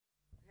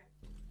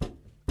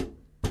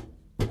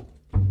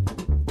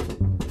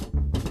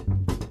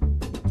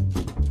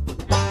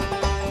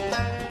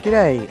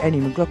G'day, Annie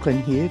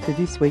McLaughlin here for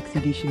this week's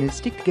edition of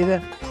Stick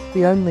Together,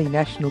 the only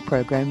national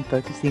program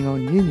focusing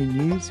on union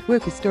news,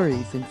 worker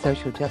stories and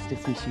social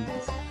justice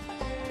issues.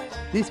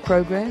 This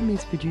program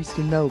is produced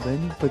in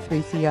Melbourne for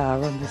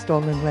 3CR on the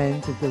stolen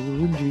lands of the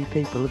Wurundjeri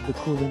people of the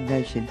Kulin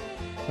Nation,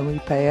 and we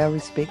pay our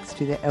respects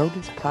to their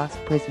elders past,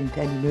 present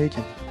and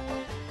emerging.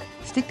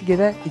 Stick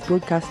Together is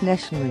broadcast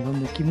nationally on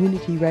the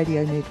Community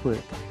Radio Network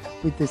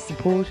with the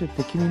support of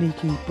the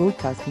Community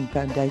Broadcasting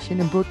Foundation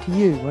and brought to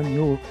you on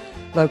your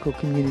local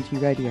community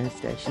radio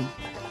station.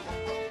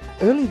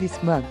 Early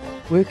this month,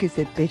 workers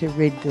at Better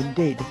Red Than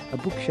Dead, a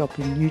bookshop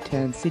in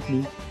Newtown,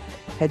 Sydney,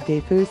 had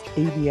their first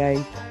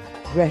EBA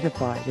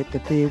ratified at the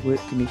Fair Work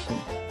Commission.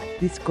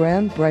 This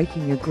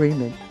groundbreaking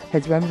agreement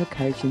has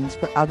ramifications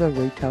for other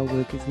retail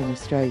workers in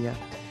Australia.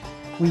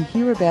 We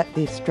hear about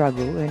their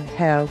struggle and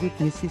how, with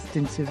the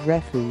assistance of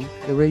RAFU,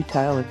 the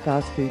Retail and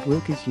Fast Food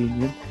Workers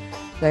Union,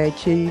 they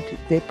achieved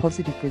their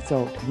positive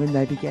result when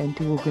they began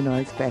to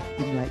organise back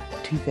in late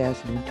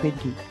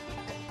 2020.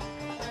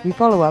 We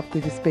follow up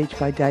with a speech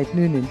by Dave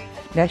Noonan,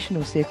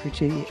 National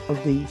Secretary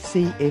of the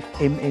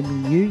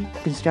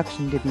CFMMEU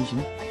Construction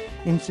Division,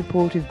 in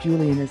support of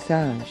Julian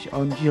Assange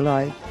on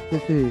July the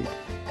 3rd,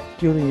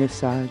 Julian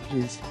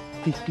Assange's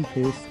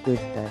 51st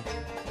birthday.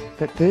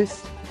 But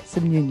first,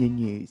 some union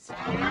news.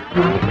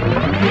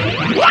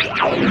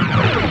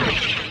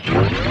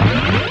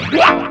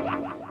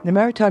 The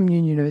Maritime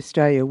Union of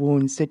Australia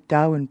warns that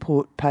Darwin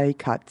Port pay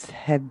cuts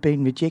have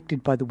been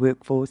rejected by the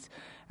workforce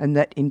and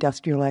that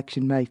industrial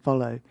action may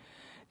follow.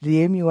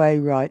 The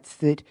MUA writes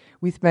that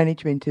with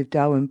management of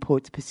Darwin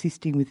Ports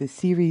persisting with a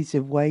series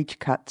of wage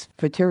cuts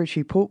for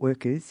Territory port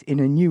workers in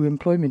a new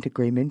employment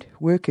agreement,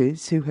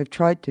 workers who have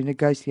tried to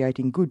negotiate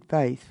in good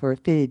faith for a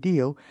fair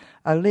deal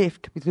are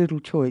left with little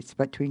choice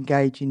but to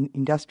engage in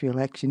industrial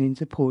action in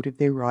support of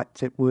their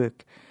rights at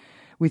work.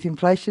 With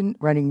inflation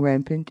running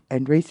rampant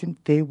and recent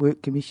Fair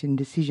Work Commission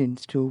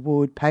decisions to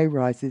award pay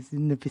rises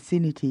in the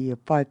vicinity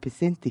of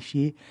 5% this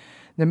year,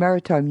 the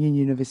Maritime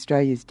Union of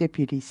Australia's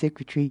Deputy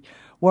Secretary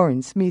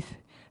Warren Smith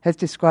has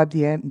described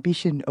the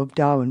ambition of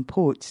Darwin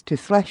Ports to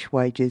slash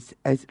wages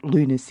as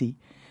lunacy.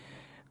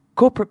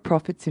 Corporate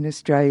profits in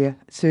Australia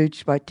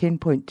surged by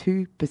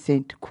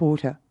 10.2%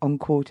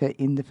 quarter-on-quarter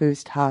in the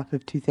first half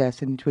of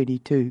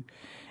 2022,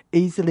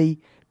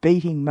 easily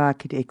beating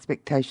market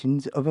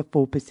expectations of a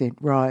 4%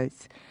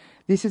 rise.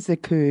 This has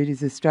occurred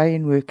as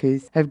Australian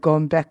workers have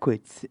gone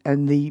backwards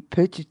and the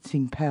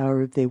purchasing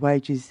power of their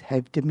wages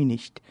have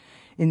diminished.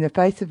 In the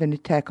face of an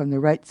attack on the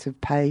rates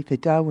of pay for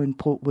Darwin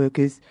Port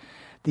workers,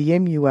 the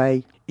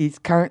MUA is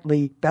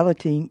currently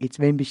balloting its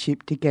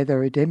membership to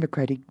gather a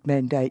democratic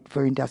mandate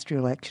for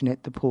industrial action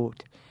at the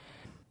port.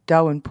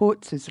 Darwin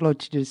Ports has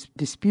lodged a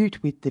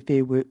dispute with the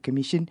Fair Work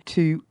Commission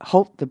to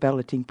halt the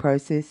balloting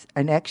process,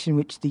 an action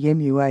which the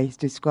MUA has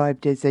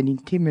described as an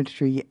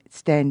intimidatory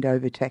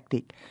standover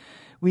tactic.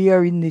 We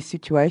are in this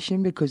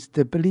situation because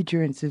the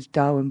belligerence of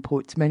Darwin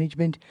Ports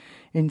management,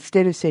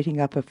 instead of setting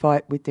up a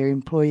fight with their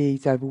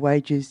employees over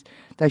wages,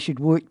 they should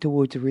work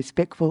towards a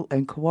respectful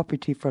and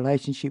cooperative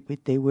relationship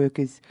with their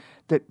workers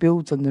that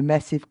builds on the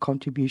massive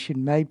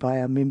contribution made by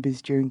our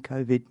members during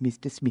COVID,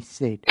 Mr Smith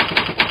said.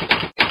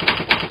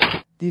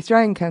 The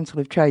Australian Council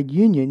of Trade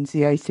Unions,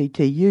 the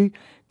ACTU,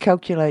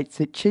 calculates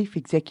that chief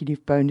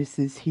executive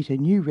bonuses hit a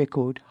new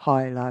record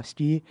high last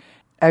year,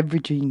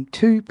 averaging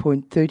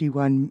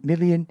 $2.31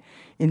 million,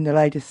 in the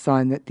latest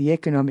sign that the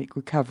economic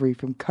recovery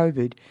from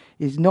COVID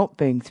is not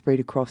being spread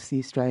across the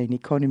Australian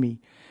economy.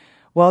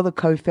 While the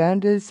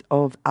co-founders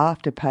of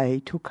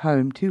Afterpay took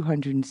home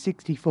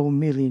 $264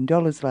 million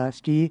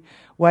last year,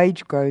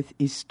 wage growth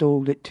is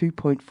stalled at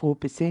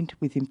 2.4%,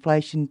 with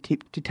inflation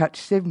tipped to touch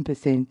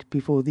 7%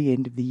 before the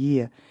end of the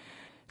year.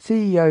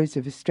 CEOs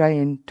of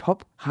Australian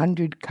top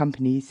 100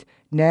 companies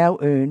now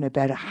earn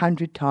about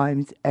 100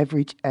 times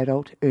average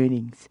adult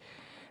earnings.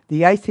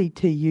 The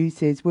ACTU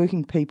says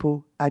working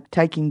people are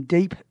taking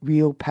deep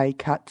real pay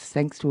cuts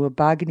thanks to a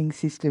bargaining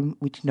system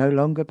which no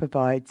longer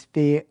provides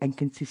fair and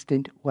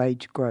consistent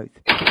wage growth.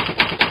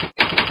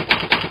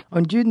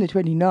 On June the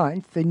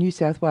 29th, the New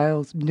South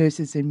Wales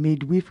Nurses and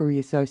Midwifery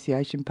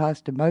Association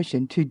passed a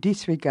motion to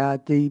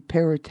disregard the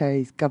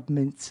Perrottet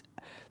government's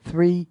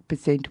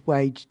 3%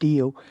 wage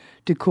deal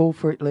to call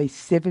for at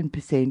least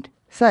 7%,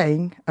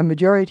 saying a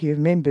majority of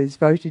members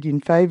voted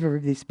in favour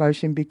of this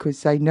motion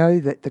because they know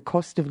that the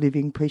cost of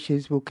living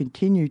pressures will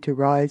continue to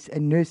rise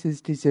and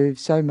nurses deserve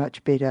so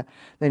much better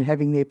than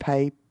having their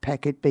pay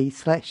packet be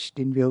slashed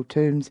in real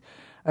terms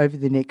over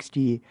the next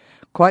year.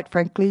 Quite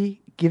frankly,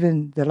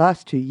 given the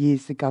last 2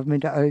 years, the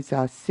government owes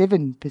us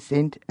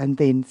 7% and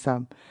then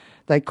some.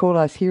 They call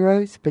us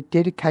heroes, but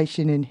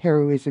dedication and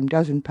heroism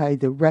doesn't pay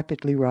the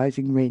rapidly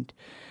rising rent.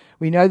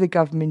 We know the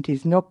government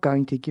is not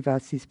going to give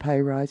us this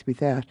pay rise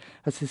without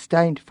a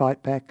sustained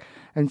fight back,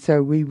 and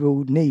so we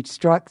will need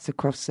strikes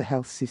across the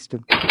health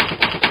system.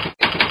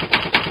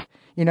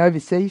 In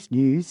overseas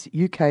news,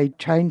 UK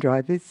train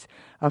drivers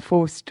are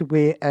forced to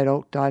wear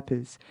adult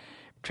diapers.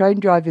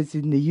 Train drivers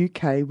in the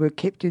UK were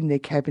kept in their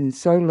cabins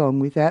so long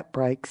without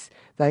breaks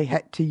they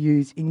had to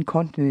use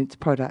incontinence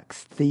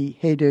products, the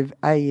head of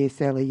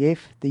ASLEF,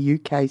 the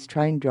UK's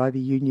train driver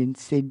union,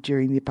 said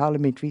during the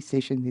parliamentary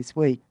session this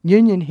week.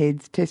 Union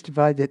heads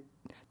testified that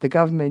the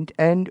government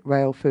and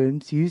rail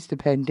firms used the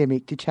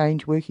pandemic to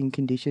change working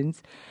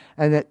conditions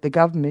and that the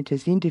government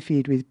has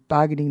interfered with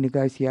bargaining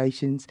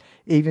negotiations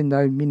even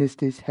though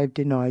ministers have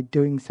denied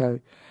doing so.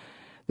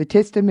 The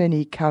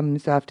testimony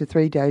comes after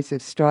 3 days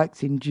of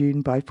strikes in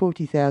June by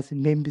 40,000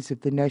 members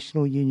of the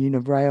National Union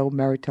of Rail,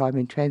 Maritime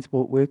and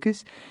Transport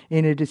Workers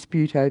in a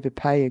dispute over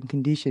pay and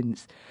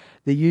conditions.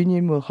 The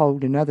union will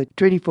hold another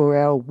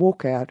 24-hour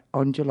walkout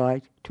on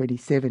July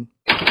 27.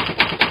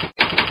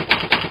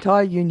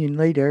 Thai union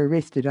leader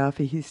arrested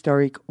after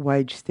historic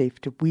wage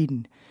theft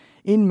win.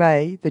 In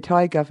May, the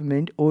Thai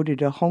government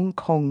ordered a Hong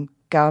Kong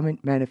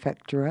garment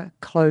manufacturer,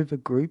 Clover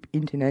Group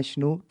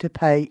International, to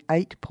pay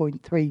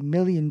 $8.3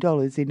 million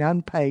in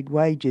unpaid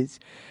wages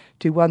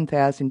to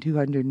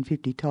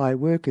 1,250 Thai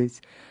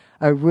workers,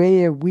 a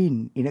rare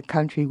win in a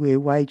country where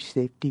wage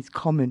theft is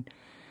common.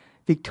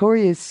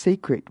 Victoria's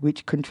Secret,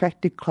 which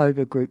contracted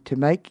Clover Group to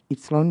make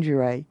its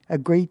lingerie,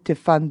 agreed to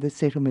fund the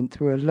settlement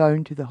through a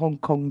loan to the Hong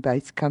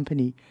Kong-based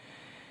company.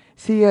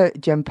 Sia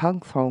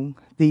Jampangthong,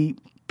 the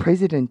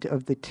president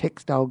of the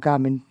Textile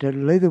Garment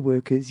and Leather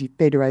Workers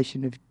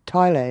Federation of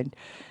Thailand,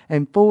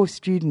 and 4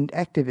 student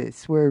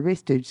activists were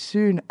arrested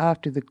soon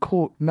after the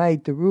court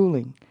made the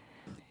ruling.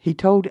 He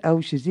told Al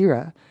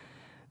Jazeera,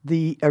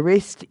 "The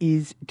arrest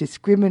is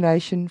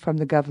discrimination from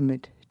the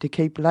government to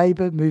keep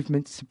labour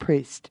movements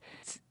suppressed.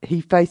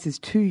 He faces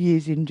 2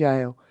 years in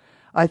jail.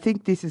 I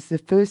think this is the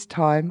first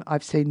time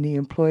I've seen the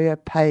employer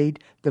paid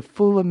the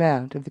full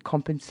amount of the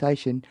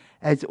compensation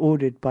as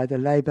ordered by the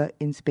Labour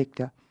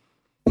Inspector."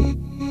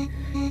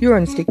 You're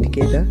on Stick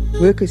Together,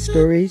 worker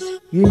stories,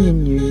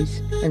 union news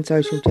and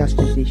social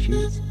justice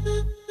issues.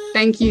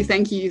 Thank you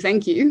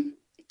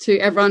to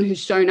everyone who's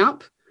shown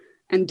up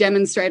and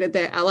demonstrated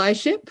their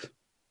allyship.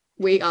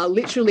 We are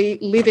literally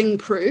living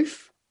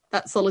proof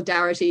that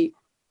solidarity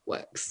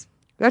works.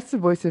 That's the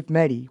voice of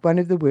Maddie, one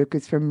of the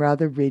workers from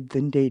Rather Red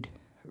Than Dead.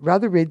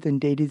 Rather Red Than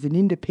Dead is an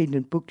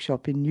independent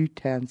bookshop in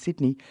Newtown,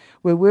 Sydney,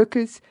 where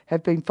workers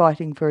have been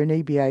fighting for an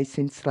EBA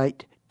since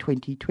late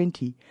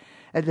 2020.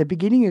 At the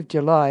beginning of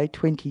July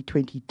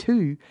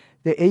 2022,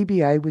 the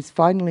EBA was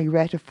finally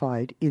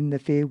ratified in the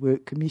Fair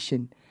Work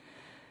Commission.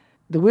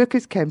 The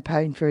Workers'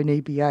 Campaign for an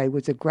EBA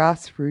was a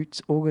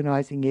grassroots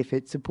organising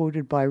effort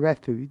supported by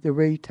RAFU, the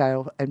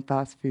Retail and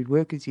Fast Food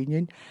Workers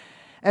Union,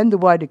 and the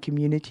wider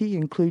community,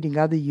 including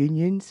other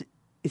unions,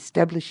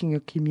 establishing a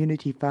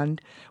community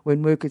fund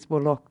when workers were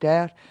locked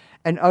out,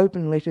 and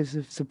open letters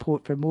of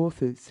support from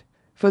authors.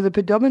 For the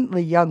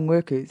predominantly young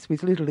workers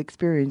with little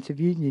experience of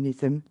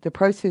unionism, the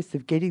process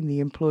of getting the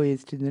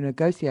employers to the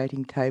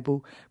negotiating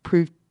table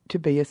proved to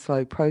be a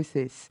slow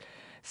process.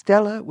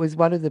 Stella was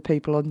one of the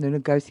people on the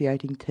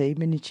negotiating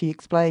team, and she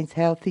explains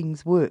how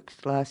things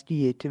worked last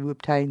year to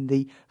obtain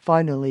the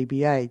final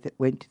EBA that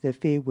went to the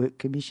Fair Work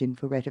Commission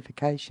for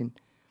ratification.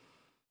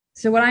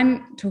 So what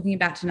I'm talking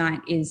about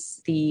tonight is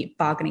the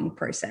bargaining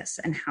process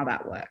and how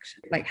that worked,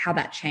 like how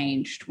that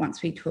changed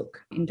once we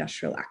took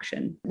industrial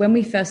action. When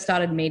we first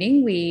started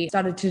meeting, we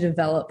started to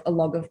develop a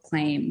log of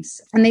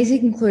claims, and these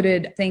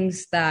included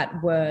things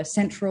that were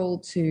central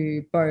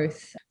to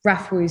both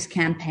RAFU's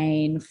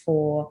campaign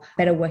for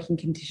better working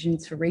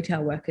conditions for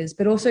retail workers,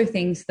 but also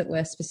things that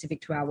were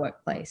specific to our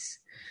workplace.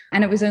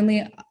 And it was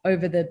only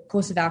over the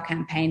course of our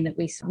campaign that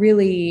we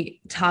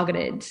really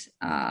targeted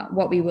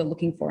what we were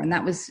looking for. And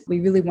that was, we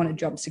really wanted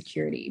job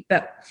security.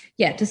 But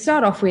yeah, to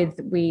start off with,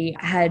 we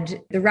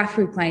had the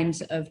RAFU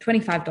claims of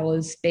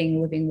 $25 being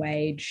a living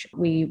wage.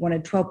 We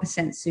wanted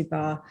 12%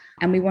 super,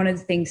 and we wanted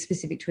things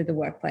specific to the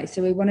workplace.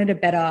 So we wanted a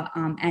better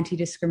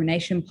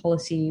anti-discrimination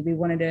policy. We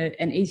wanted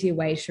an easier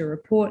way to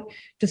report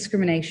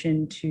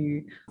discrimination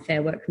to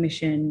Fair Work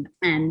Commission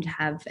and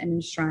have an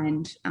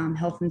enshrined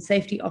health and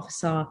safety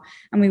officer.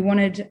 And we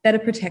wanted better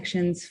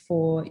protections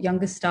for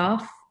younger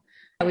staff.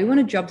 We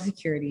wanted job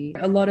security.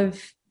 A lot of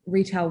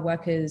retail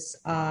workers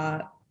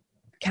are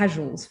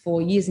casuals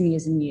for years and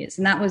years and years.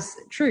 And that was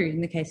true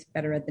in the case of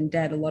Better Red Than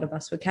Dead. A lot of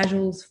us were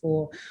casuals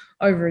for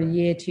over a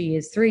year, 2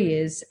 years, 3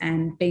 years,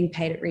 and being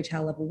paid at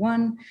retail level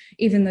 1,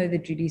 even though the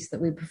duties that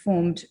we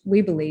performed,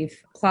 we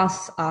believe,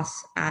 class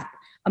us at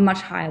a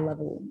much higher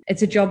level.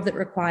 It's a job that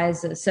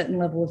requires a certain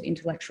level of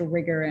intellectual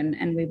rigor,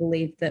 and we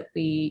believe that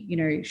we,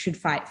 should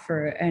fight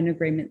for an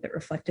agreement that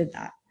reflected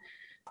that.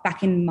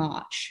 Back in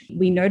March,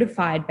 we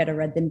notified Better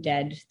Red Than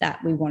Dead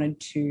that we wanted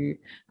to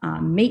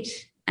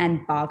meet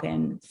and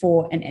bargain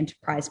for an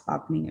enterprise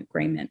bargaining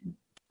agreement.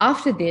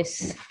 After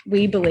this,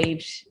 we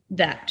believed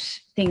that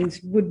things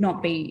would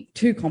not be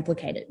too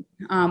complicated.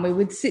 We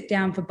would sit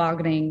down for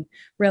bargaining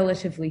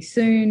relatively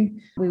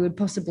soon. We would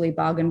possibly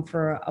bargain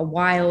for a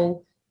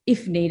while,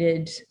 if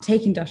needed,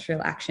 take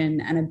industrial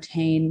action and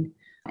obtain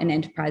an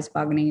enterprise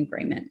bargaining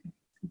agreement.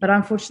 But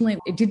unfortunately,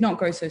 it did not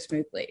go so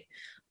smoothly.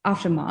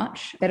 After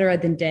March, Better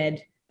Red Than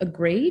Dead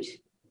agreed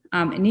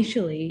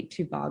initially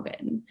to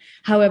bargain.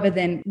 However,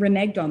 then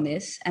reneged on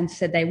this and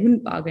said they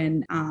wouldn't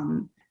bargain.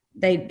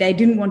 They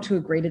didn't want to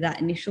agree to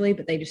that initially,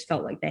 but they just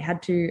felt like they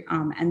had to,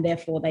 and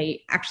therefore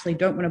they actually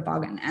don't want to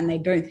bargain, and they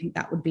don't think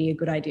that would be a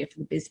good idea for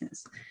the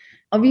business.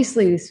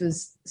 Obviously, this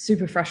was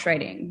super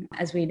frustrating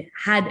as we'd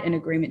had an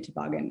agreement to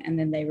bargain and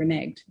then they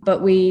reneged.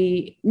 But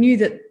we knew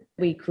that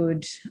we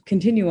could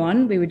continue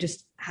on. We would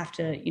just have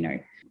to,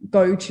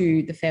 go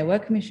to the Fair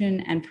Work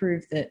Commission and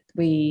prove that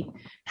we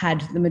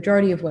had the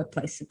majority of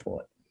workplace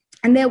support.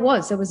 And there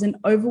was the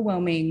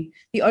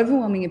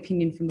overwhelming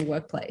opinion from the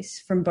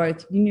workplace, from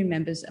both union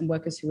members and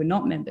workers who were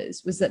not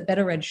members, was that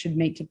Bettered should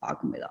meet to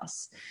bargain with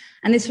us.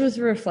 And this was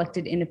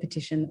reflected in a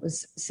petition that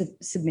was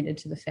submitted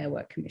to the Fair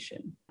Work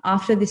Commission.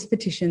 After this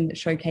petition that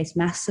showcased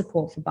mass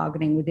support for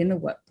bargaining within the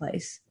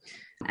workplace,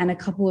 and a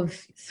couple of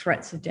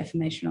threats of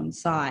defamation on the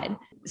side,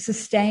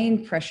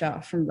 sustained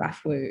pressure from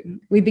RAFWU,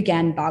 we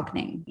began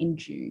bargaining in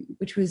June,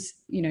 which was,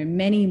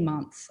 many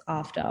months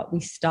after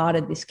we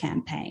started this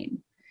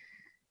campaign.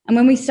 And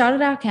when we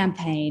started our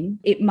campaign,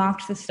 it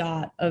marked the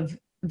start of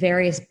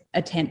various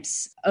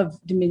attempts of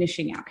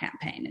diminishing our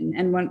campaign.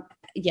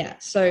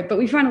 But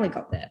we finally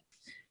got there.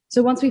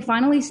 So once we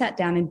finally sat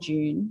down in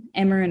June,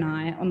 Emma and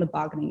I on the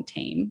bargaining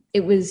team,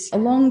 it was a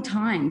long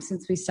time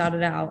since we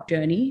started our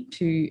journey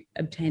to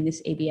obtain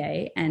this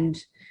EBA, and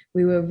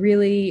we were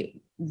really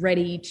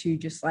ready to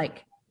just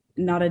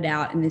nut it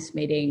out in this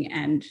meeting.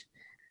 And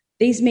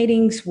these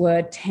meetings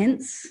were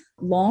tense,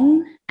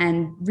 long,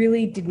 and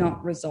really did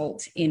not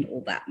result in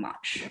all that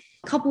much.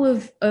 A couple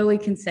of early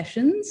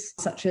concessions,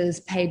 such as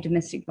paid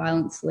domestic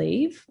violence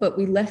leave, but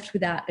we left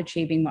without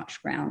achieving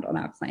much ground on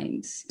our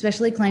claims,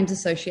 especially claims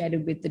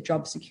associated with the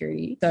job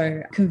security.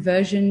 So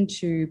conversion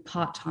to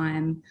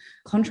part-time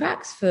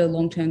contracts for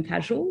long-term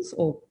casuals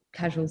or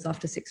casuals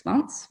after 6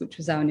 months, which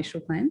was our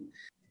initial claim,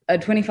 a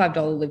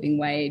 $25 living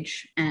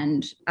wage,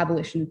 and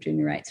abolition of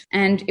junior rates.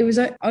 And it was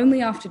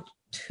only after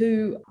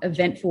 2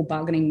 eventful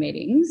bargaining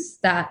meetings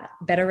that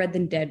Better Red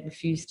Than Dead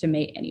refused to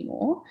meet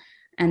anymore,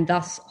 and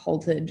thus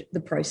halted the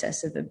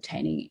process of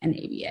obtaining an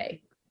EBA.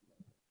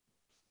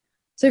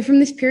 So from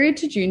this period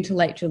to June to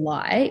late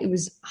July, it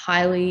was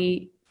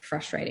highly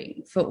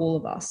frustrating for all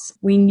of us.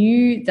 We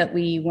knew that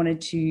we wanted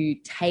to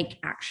take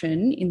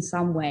action in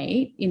some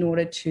way in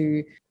order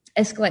to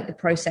escalate the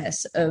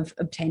process of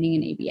obtaining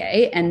an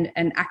EBA and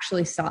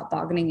actually start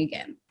bargaining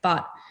again.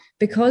 But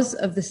because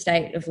of the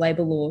state of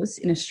labour laws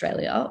in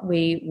Australia,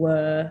 we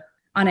were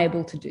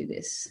unable to do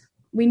this.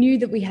 We knew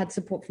that we had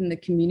support from the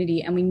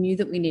community and we knew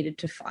that we needed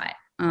to fight.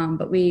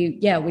 But we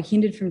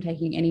hindered from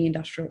taking any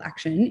industrial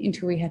action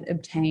until we had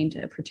obtained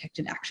a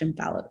protected action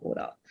ballot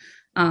order.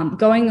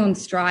 Going on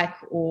strike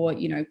or,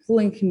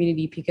 calling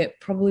community picket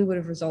probably would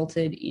have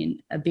resulted in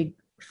a big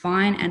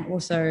fine and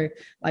also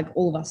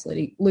all of us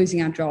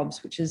losing our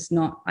jobs, which is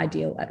not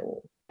ideal at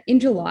all. In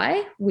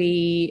July,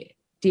 we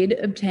did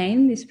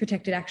obtain this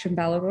protected action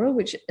ballot order,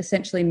 which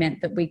essentially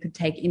meant that we could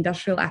take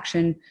industrial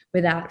action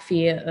without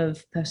fear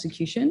of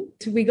persecution.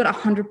 So we got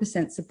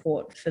 100%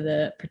 support for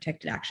the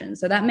protected action.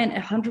 So that meant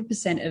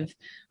 100% of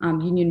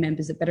union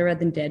members at Better Red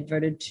Than Dead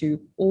voted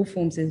to all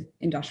forms of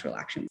industrial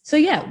action. So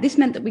this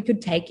meant that we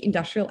could take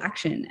industrial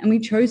action, and we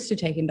chose to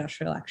take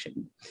industrial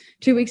action.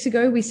 2 weeks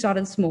ago, we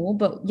started small,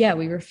 but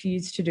we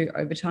refused to do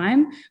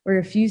overtime. We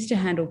refused to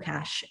handle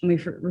cash, and we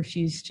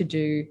refused to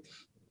do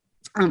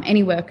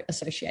any work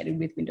associated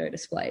with window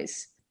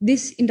displays.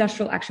 This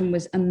industrial action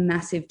was a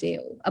massive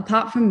deal.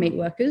 Apart from meat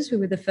workers, we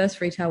were the first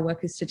retail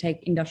workers to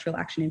take industrial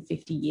action in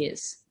 50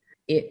 years.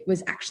 It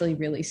was actually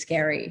really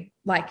scary.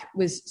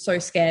 Was so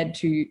scared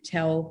to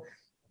tell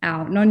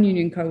our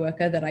non-union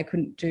co-worker that I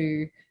couldn't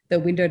do the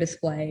window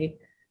display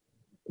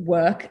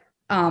work,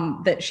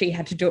 that she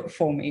had to do it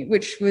for me,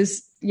 which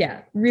was,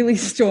 really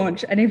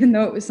staunch. And even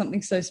though it was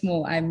something so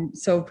small, I'm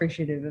so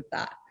appreciative of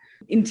that.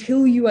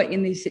 Until you are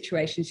in these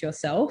situations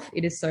yourself,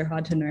 it is so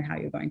hard to know how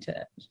you're going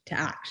to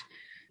act.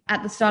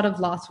 At the start of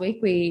last week,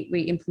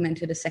 we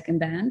implemented a second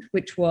ban,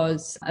 which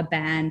was a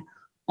ban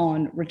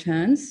on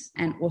returns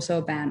and also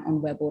a ban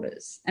on web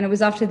orders. And it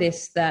was after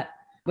this that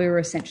we were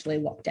essentially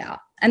locked out.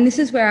 And this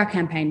is where our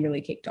campaign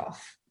really kicked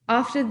off.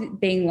 After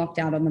being locked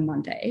out on the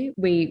Monday,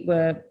 we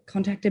were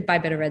contacted by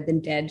Better Red Than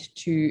Dead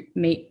to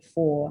meet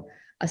for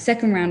a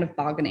second round of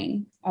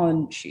bargaining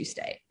on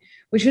Tuesday,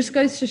 which just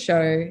goes to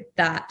show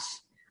that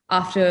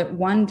after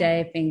 1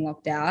 day of being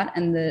locked out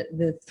and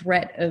the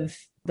threat of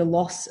the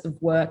loss of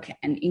work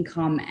and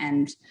income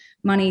and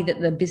money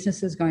that the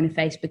business is going to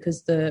face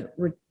because the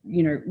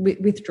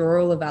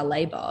withdrawal of our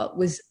labour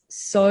was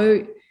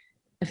so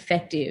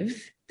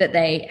effective that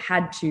they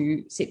had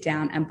to sit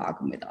down and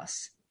bargain with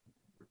us.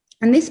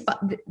 And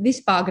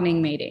this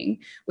bargaining meeting,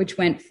 which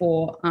went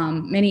for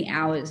many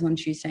hours on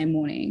Tuesday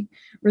morning,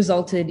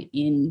 resulted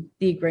in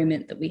the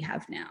agreement that we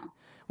have now.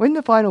 When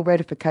the final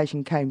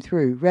ratification came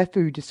through,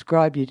 RAFWU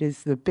described it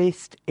as the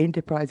best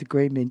enterprise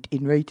agreement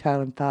in retail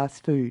and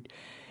fast food.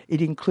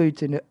 It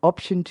includes an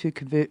option to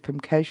convert from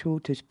casual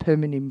to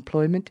permanent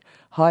employment,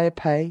 higher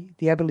pay,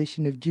 the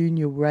abolition of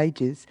junior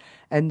wages,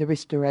 and the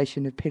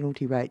restoration of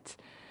penalty rates.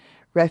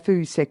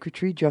 RAFU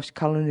Secretary Josh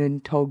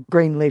Cullinan told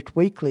Green Left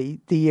Weekly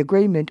the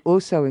agreement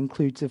also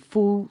includes a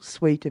full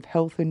suite of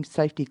health and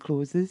safety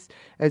clauses,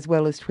 as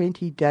well as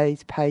 20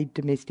 days paid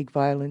domestic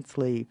violence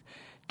leave,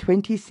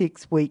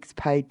 26 weeks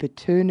paid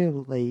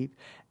paternal leave,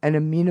 and a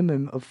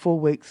minimum of 4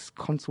 weeks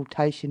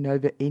consultation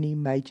over any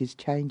major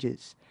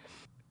changes.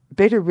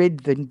 Better Read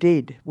Than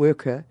Dead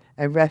worker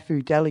and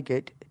RAFU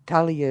delegate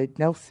Talia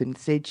Nelson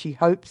said she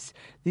hopes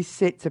this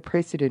sets a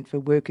precedent for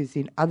workers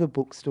in other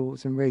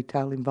bookstores and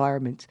retail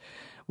environments.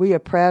 We are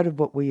proud of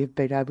what we have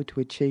been able to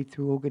achieve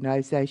through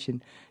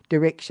organisation,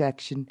 direct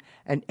action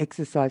and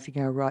exercising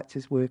our rights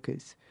as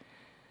workers.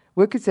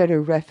 Workers at a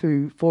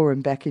RAFU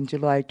forum back in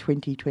July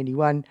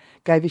 2021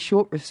 gave a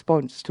short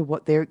response to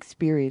what their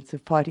experience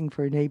of fighting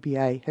for an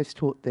EBA has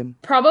taught them.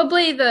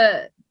 Probably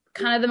the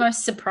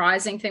most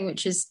surprising thing,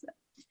 which is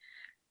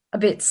a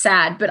bit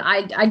sad, but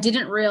I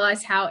didn't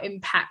realize how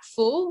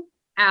impactful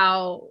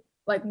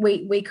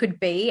we could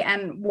be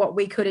and what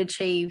we could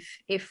achieve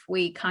if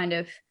we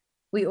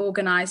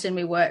organized and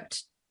we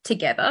worked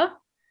together.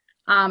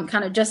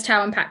 Just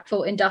how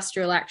impactful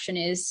industrial action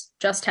is,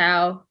 just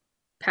how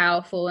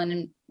powerful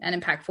and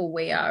impactful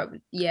we are.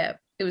 Yeah,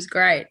 it was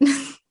great.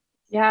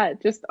 Yeah,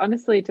 just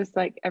honestly, just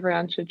like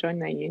everyone should join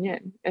their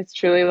union. It's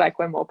truly like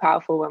we're more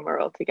powerful when we're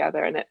all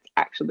together, and it's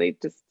actually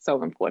just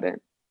so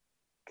important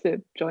to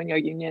join your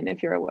union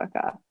if you're a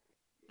worker.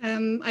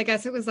 I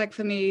guess it was like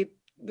for me,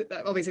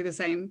 obviously the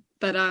same,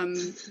 but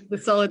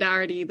the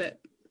solidarity that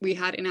we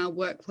had in our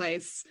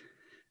workplace,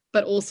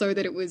 but also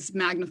that it was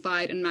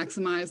magnified and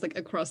maximized like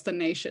across the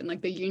nation.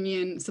 Like the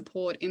union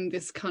support in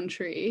this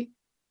country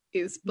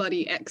is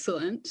bloody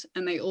excellent,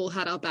 and they all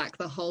had our back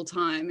the whole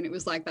time. And it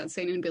was like that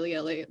scene in Billy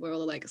Elliot where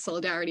all like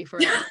solidarity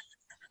for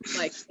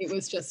like it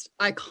was just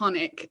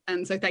iconic.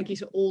 And so thank you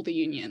to all the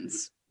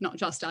unions, not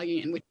just our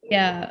union.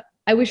 Yeah,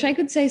 I wish I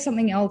could say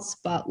something else,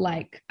 but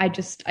like I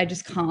just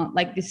can't.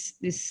 Like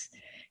this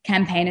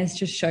campaign has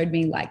just showed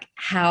me like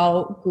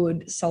how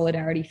good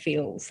solidarity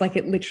feels. Like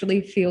it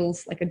literally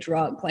feels like a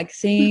drug. Like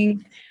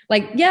seeing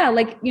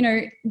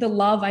the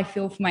love I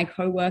feel for my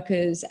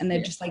co-workers, and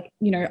they're just like,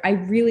 I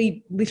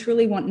really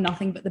literally want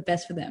nothing but the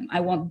best for them.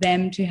 I want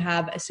them to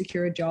have a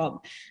secure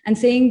job, and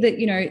seeing that,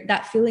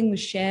 that feeling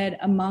was shared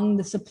among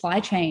the supply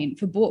chain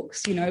for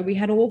books. We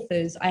had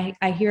authors.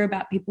 I hear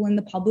about people in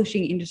the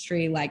publishing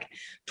industry, like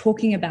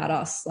talking about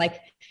us,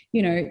 like,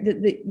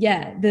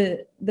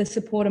 the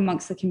support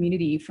amongst the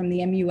community, from the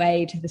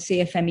MUA to the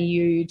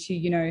CFMEU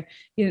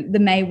to, the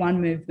May 1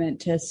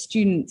 movement, to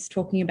students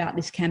talking about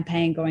this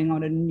campaign going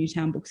on at a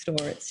Newtown bookstore.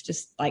 It's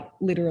just like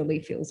literally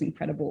feels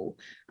incredible.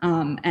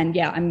 I'm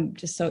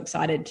just so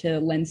excited to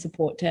lend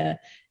support to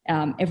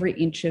every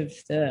inch of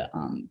the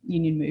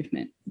union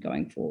movement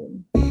going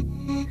forward.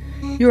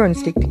 You're on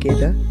Stick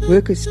Together,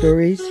 worker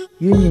stories,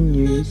 union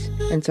news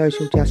and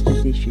social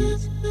justice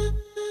issues.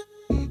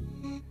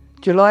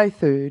 July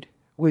 3rd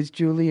was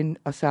Julian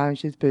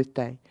Assange's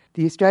birthday.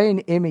 The Australian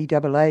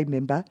MEAA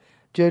member,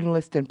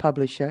 journalist and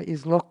publisher,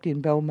 is locked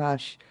in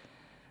Belmarsh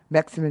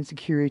maximum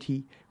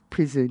security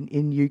prison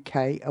in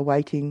UK,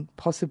 awaiting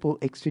possible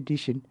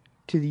extradition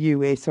to the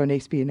US on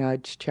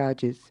espionage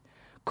charges.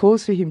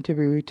 Calls for him to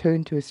be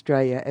returned to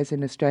Australia as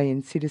an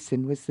Australian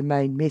citizen was the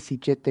main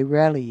message at the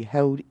rally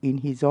held in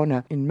his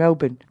honour in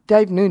Melbourne.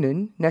 Dave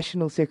Noonan,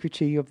 National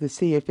Secretary of the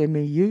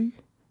CFMEU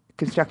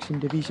Construction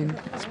Division,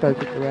 spoke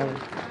at the rally.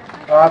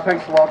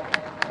 Thanks a lot.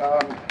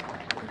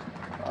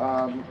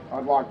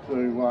 I'd like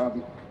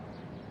to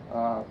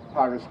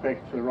pay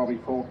respect to Robbie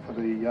Falk for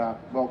the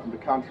welcome to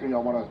country. I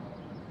want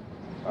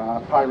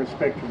to pay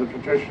respect to the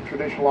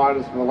traditional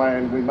owners of the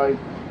land we meet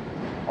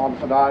on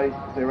today,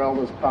 their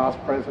elders past,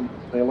 present,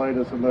 their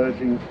leaders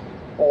emerging.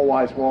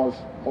 Always was,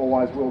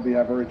 always will be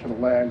Aboriginal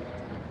land,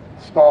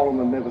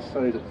 stolen and never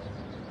ceded.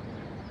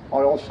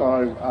 I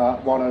also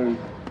want to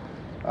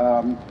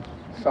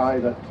say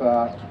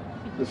that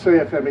the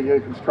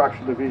CFMEU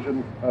Construction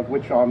Division, of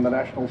which I'm the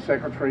National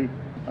Secretary,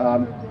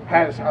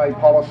 has a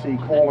policy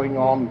calling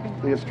on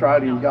the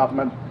Australian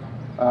Government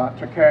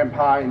to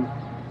campaign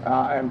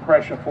and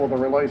pressure for the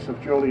release of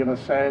Julian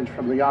Assange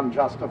from the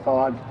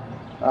unjustified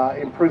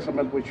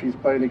imprisonment which he's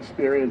been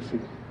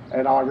experiencing.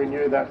 And I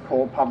renew that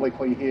call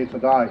publicly here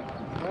today.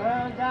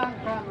 Well done,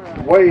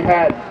 Cameron. We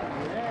had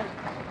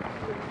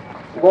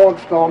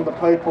launched on the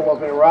people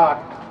of Iraq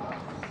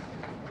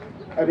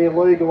an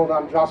illegal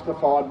and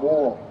unjustified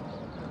war.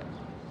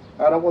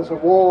 And it was a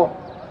war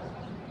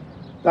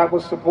that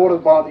was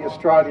supported by the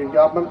Australian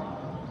government,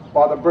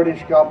 by the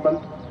British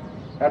government,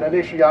 and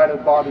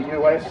initiated by the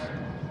US.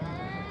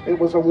 It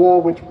was a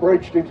war which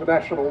breached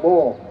international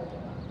law.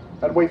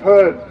 And we've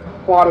heard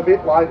quite a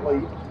bit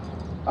lately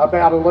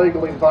about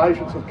illegal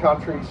invasions of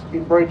countries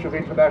in breach of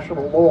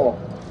international law.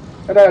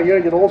 And our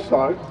union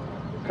also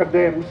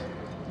condemns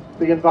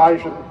the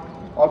invasion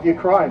of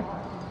Ukraine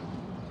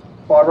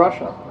by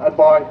Russia and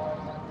by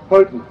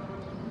Putin,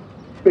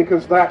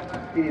 because that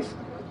is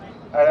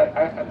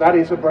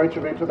a breach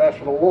of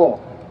international law.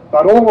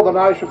 But all of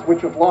the nations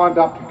which have lined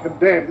up to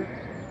condemn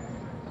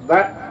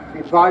that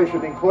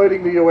invasion,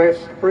 including the US,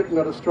 Britain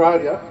and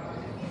Australia,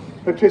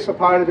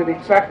 participated in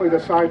exactly the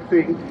same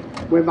thing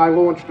when they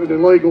launched an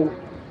illegal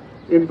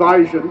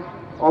invasion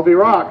of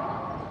Iraq.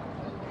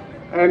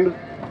 And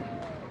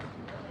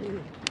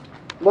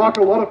like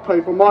a lot of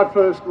people, my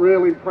first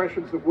real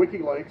impressions of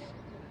WikiLeaks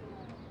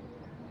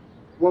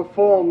were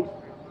formed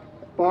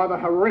by the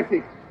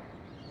horrific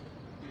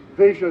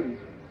vision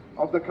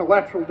of the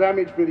collateral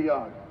damage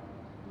video,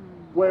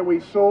 where we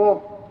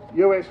saw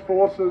US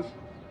forces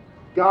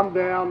gun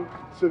down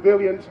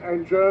civilians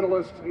and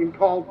journalists in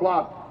cold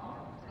blood.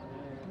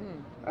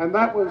 And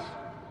that was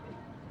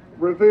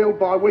revealed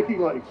by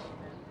WikiLeaks.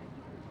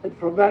 And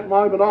from that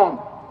moment on,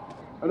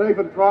 and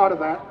even prior to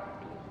that,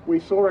 we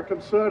saw a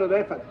concerted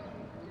effort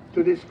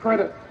to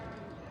discredit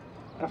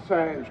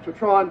Assange, to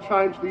try and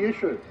change the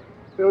issue.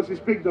 There was this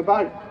big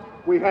debate.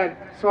 We had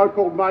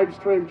so-called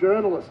mainstream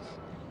journalists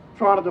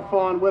trying to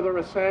define whether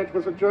Assange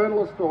was a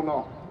journalist or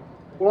not.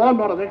 Well, I'm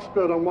not an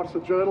expert on what's a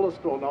journalist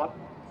or not,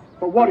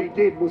 but what he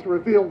did was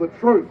reveal the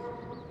truth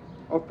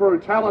of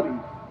brutality,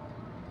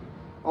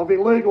 of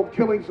illegal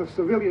killings of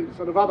civilians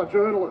and of other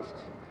journalists.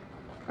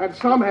 And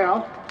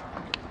somehow,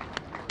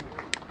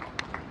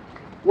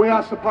 we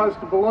are supposed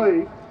to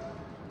believe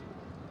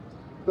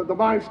that the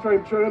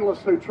mainstream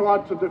journalists who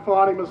tried to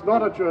define him as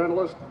not a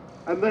journalist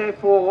and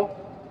therefore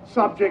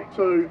subject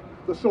to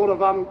the sort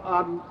of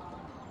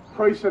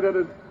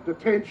unprecedented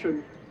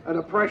detention and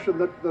oppression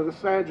that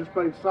Assange has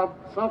been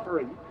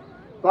suffering,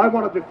 they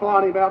want to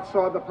define him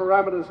outside the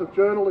parameters of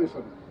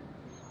journalism.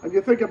 And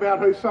you think about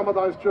who some of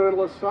those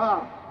journalists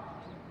are.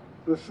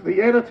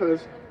 The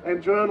editors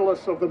and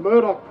journalists of the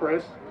Murdoch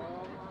press,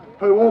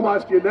 who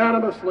almost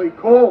unanimously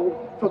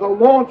called for the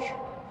launch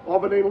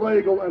of an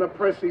illegal and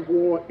oppressive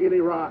war in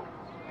Iraq.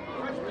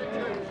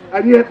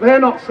 And yet they're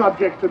not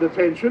subject to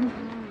detention,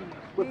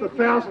 with the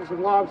thousands of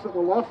lives that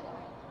were lost.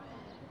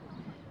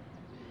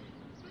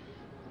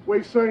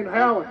 We've seen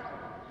Howard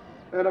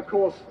and, of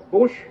course,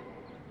 Bush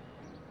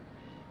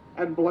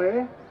and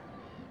Blair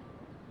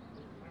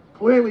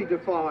clearly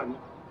defined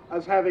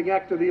as having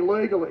acted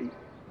illegally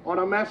on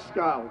a mass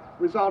scale,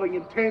 resulting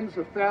in tens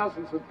of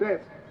thousands of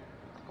deaths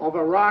of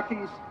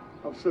Iraqis,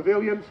 of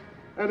civilians,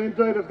 and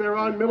indeed of their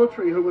own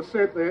military who were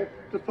sent there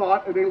to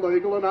fight an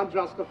illegal and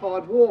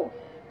unjustified war.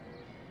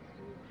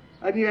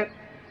 And yet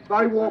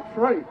they walk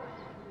free.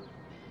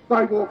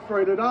 They walk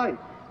free today.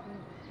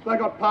 They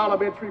got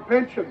parliamentary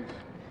pensions.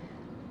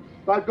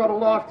 They've got a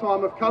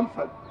lifetime of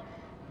comfort.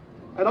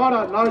 And I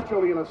don't know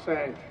Julian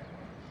Assange.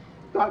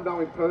 Don't know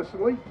him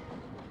personally.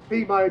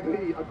 He may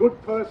be a good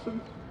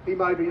person. He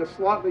may be a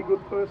slightly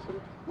good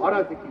person. I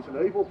don't think he's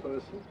an evil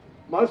person.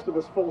 Most of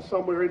us fall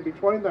somewhere in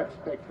between that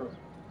spectrum.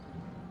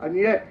 And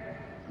yet,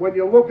 when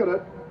you look at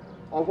it,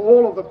 of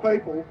all of the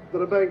people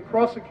that are being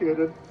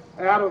prosecuted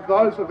out of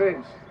those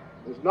events,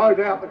 there's no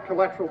doubt that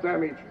collateral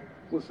damage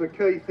was the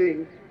key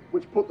thing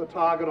which put the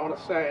target on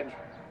Assange.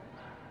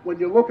 When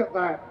you look at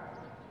that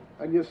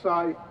and you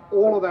say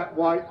all of that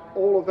weight,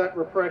 all of that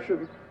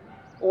repression,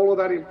 all of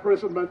that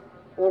imprisonment,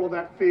 all of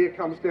that fear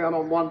comes down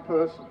on one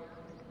person.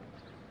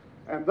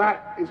 And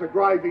that is a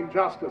grave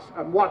injustice,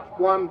 and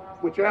one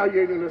which our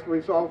union has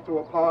resolved to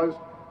oppose,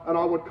 and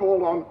I would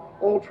call on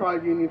all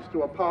trade unions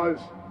to oppose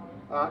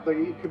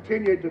the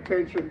continued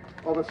detention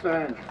of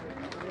Assange.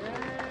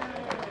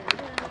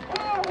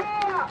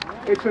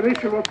 It's an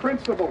issue of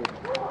principle.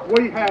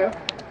 We have,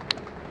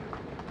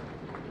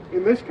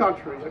 in this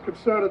country, a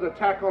concerted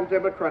attack on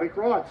democratic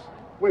rights.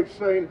 We've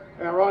seen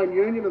our own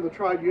union, and the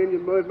trade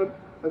union movement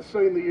has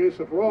seen the use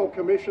of royal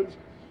commissions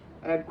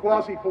and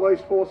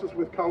quasi-police forces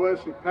with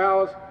coercive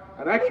powers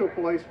and actual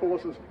police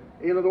forces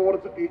in order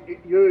to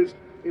used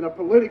in a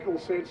political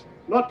sense,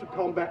 not to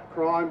combat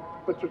crime,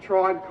 but to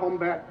try and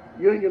combat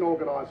union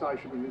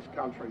organisation in this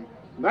country.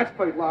 And that's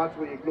been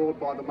largely ignored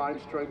by the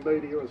mainstream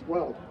media as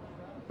well.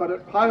 But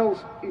it pales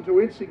into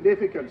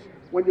insignificance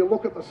when you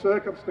look at the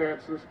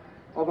circumstances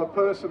of a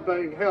person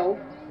being held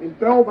in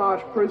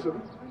Belmarsh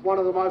Prison, one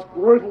of the most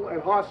brutal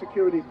and high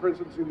security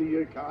prisons in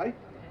the UK,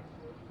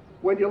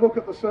 when you look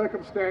at the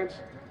circumstance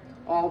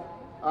of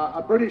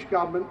a British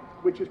government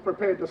which is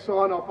prepared to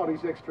sign off on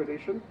his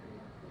extradition,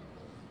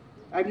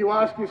 and you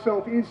ask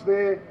yourself, is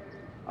there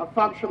a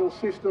functional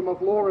system of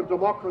law and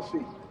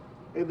democracy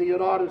in the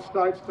United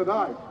States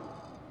today?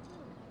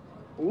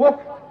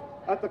 Look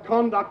at the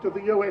conduct of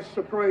the US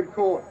Supreme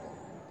Court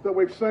that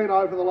we've seen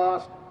over the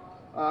last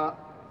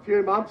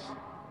few months,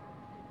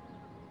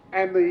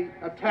 and the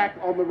attack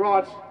on the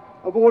rights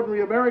of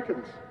ordinary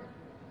Americans,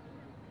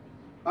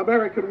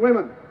 American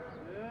women.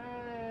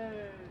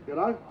 You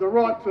know, the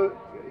right to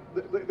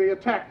the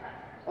attack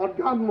on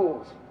gun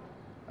laws.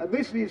 And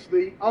this is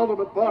the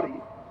ultimate body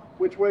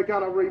which we're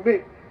going to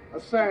remit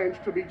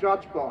Assange to be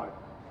judged by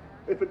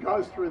if it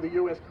goes through the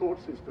US court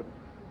system.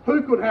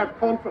 Who could have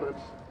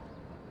confidence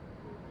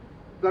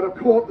that a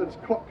court that's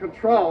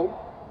controlled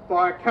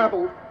by a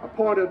cabal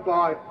appointed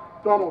by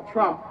Donald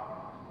Trump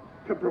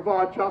can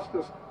provide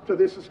justice to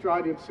this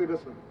Australian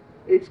citizen?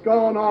 It's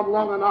gone on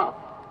long enough.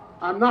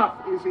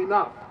 Enough is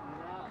enough.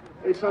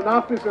 It's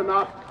enough is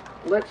enough.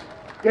 Let's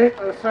get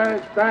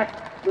Assange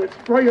back. Let's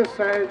free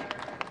Assange.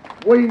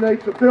 We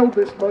need to build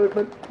this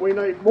movement. We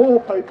need more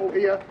people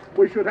here.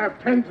 We should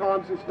have 10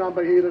 times this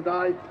number here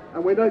today,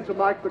 and we need to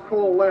make the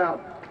call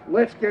loud.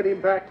 Let's get him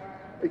back.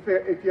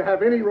 If you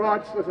have any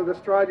rights as an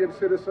Australian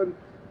citizen,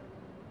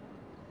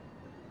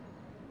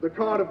 the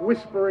kind of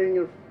whispering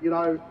of,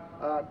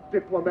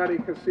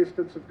 diplomatic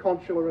assistance and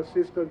consular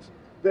assistance,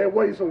 they're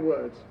weasel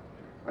words.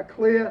 A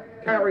clear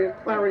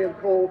clarion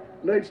call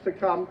needs to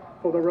come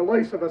for the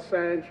release of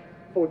Assange,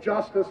 for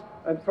justice,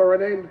 and for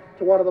an end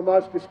to one of the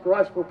most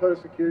disgraceful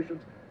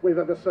persecutions we've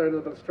ever seen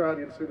of an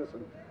Australian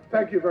citizen.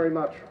 Thank you very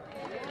much.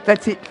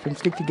 That's it from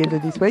Stick Together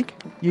this week.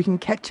 You can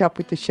catch up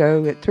with the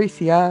show at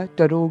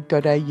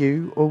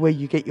 3cr.org.au or where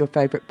you get your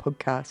favourite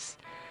podcasts.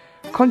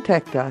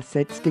 Contact us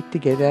at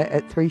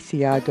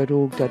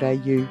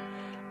sticktogether@3cr.org.au.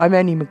 I'm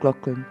Annie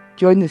McLaughlin.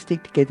 Join the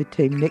Stick Together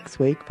team next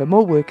week for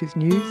more workers'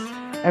 news.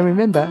 And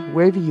remember,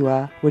 wherever you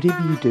are, whatever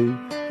you do,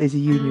 there's a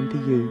union for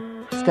you.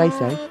 Stay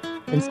safe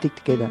and stick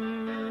together.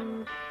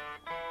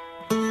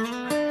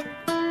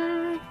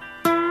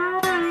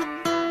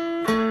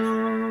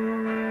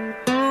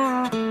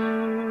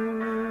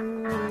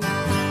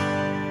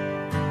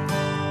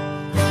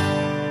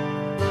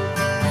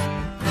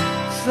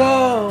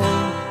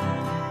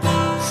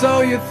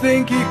 So you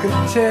think you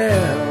could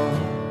tell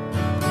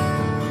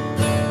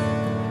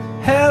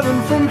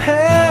heaven from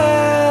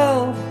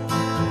hell,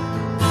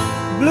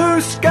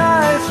 blue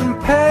skies from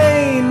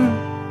pain?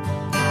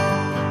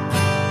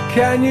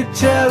 Can you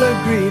tell a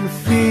green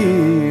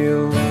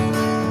field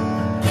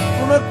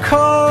from a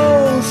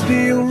cold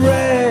steel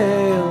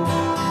rail,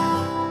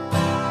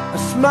 a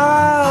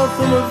smile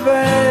from a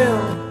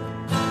veil?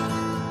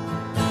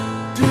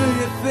 Do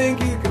you think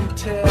you can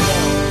tell?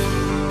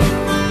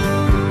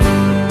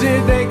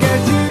 Did they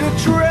get you to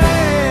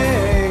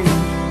train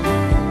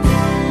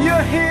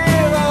your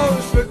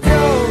heroes for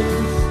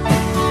ghosts,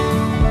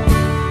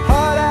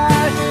 hot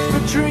ashes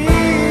for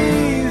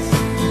trees,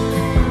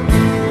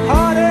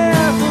 hot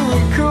air for a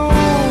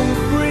cool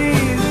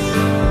breeze,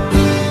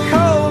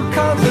 cold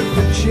comfort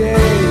for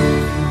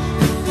change?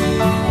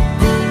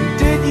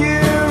 Did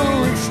you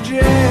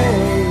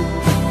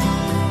exchange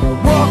a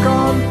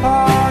walk-on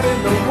part in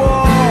the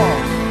war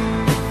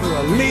for a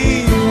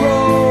lead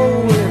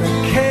role in a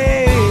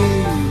cage?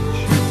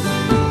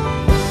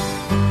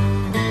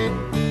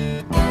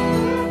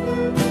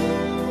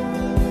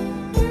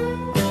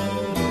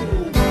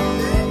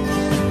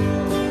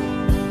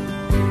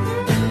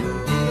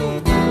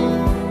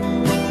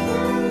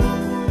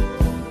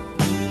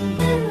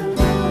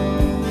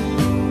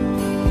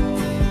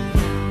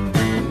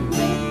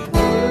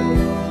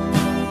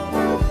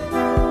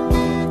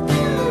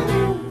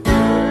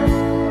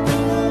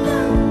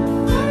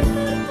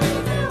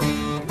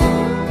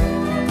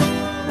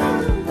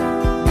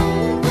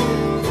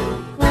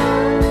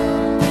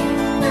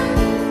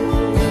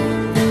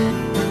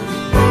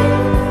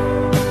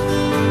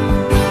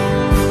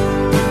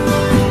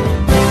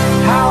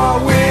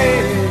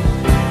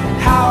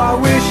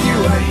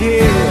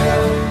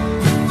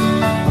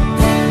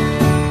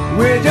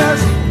 We're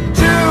just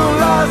two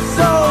lost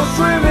souls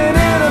swimming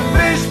in a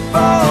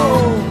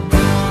fishbowl,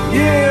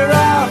 year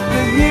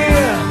after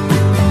year,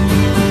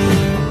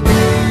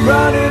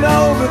 running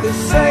over the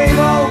same